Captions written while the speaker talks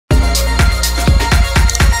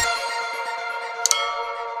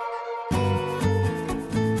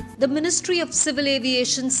The Ministry of Civil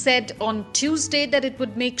Aviation said on Tuesday that it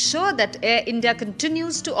would make sure that Air India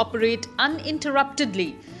continues to operate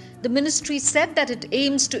uninterruptedly. The ministry said that it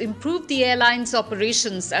aims to improve the airline's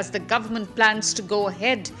operations as the government plans to go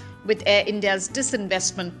ahead with Air India's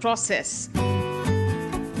disinvestment process.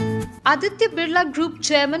 Aditya Birla Group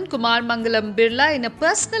Chairman Kumar Mangalam Birla, in a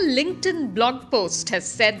personal LinkedIn blog post, has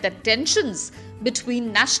said that tensions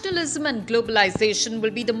between nationalism and globalization will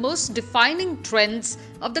be the most defining trends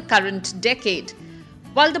of the current decade.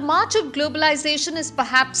 While the march of globalization is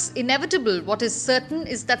perhaps inevitable, what is certain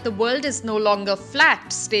is that the world is no longer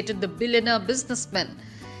flat, stated the billionaire businessman.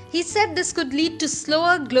 He said this could lead to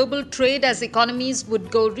slower global trade as economies would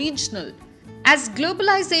go regional. As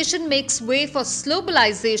globalization makes way for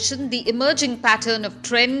slowbalization, the emerging pattern of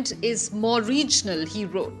trend is more regional, he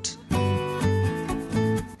wrote.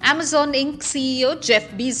 Amazon Inc. CEO Jeff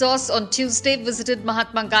Bezos on Tuesday visited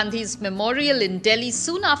Mahatma Gandhi's memorial in Delhi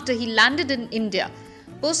soon after he landed in India.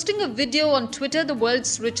 Posting a video on Twitter, the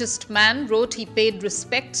world's richest man wrote he paid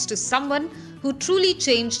respects to someone who truly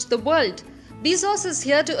changed the world. Bezos is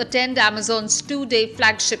here to attend Amazon's two-day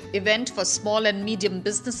flagship event for small and medium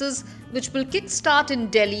businesses, which will kick-start in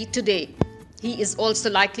Delhi today. He is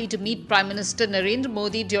also likely to meet Prime Minister Narendra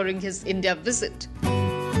Modi during his India visit.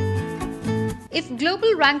 If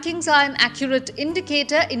global rankings are an accurate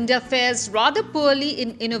indicator, India fares rather poorly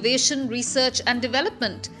in innovation, research and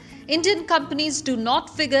development. Indian companies do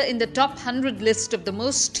not figure in the top 100 list of the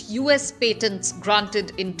most US patents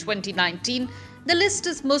granted in 2019. The list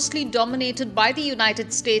is mostly dominated by the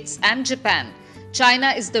United States and Japan.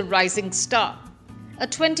 China is the rising star. A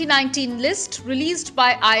 2019 list released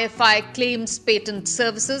by IFI Claims Patent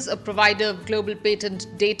Services, a provider of global patent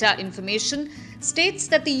data information, states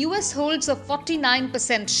that the US holds a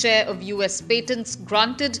 49% share of US patents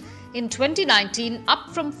granted in 2019, up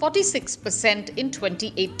from 46% in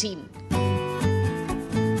 2018.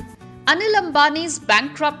 Anil Ambani's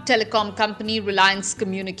bankrupt telecom company Reliance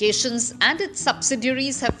Communications and its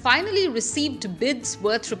subsidiaries have finally received bids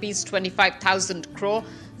worth Rs 25,000 crore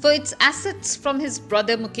for its assets from his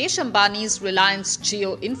brother Mukesh Ambani's Reliance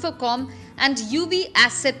Jio Infocom and UV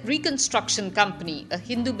Asset Reconstruction Company, a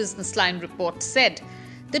Hindu Business Line report said.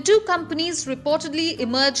 The two companies reportedly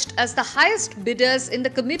emerged as the highest bidders in the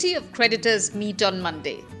Committee of Creditors meet on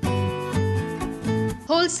Monday.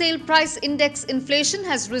 Wholesale price index inflation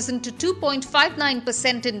has risen to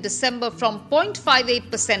 2.59% in December from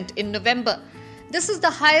 0.58% in November. This is the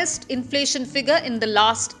highest inflation figure in the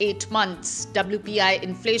last 8 months. WPI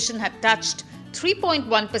inflation had touched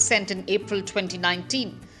 3.1% in April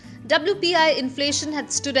 2019. WPI inflation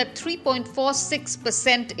had stood at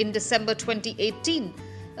 3.46% in December 2018.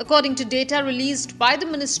 According to data released by the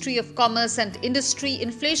Ministry of Commerce and Industry,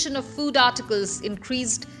 inflation of food articles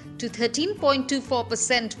increased to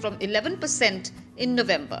 13.24% from 11% in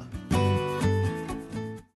November.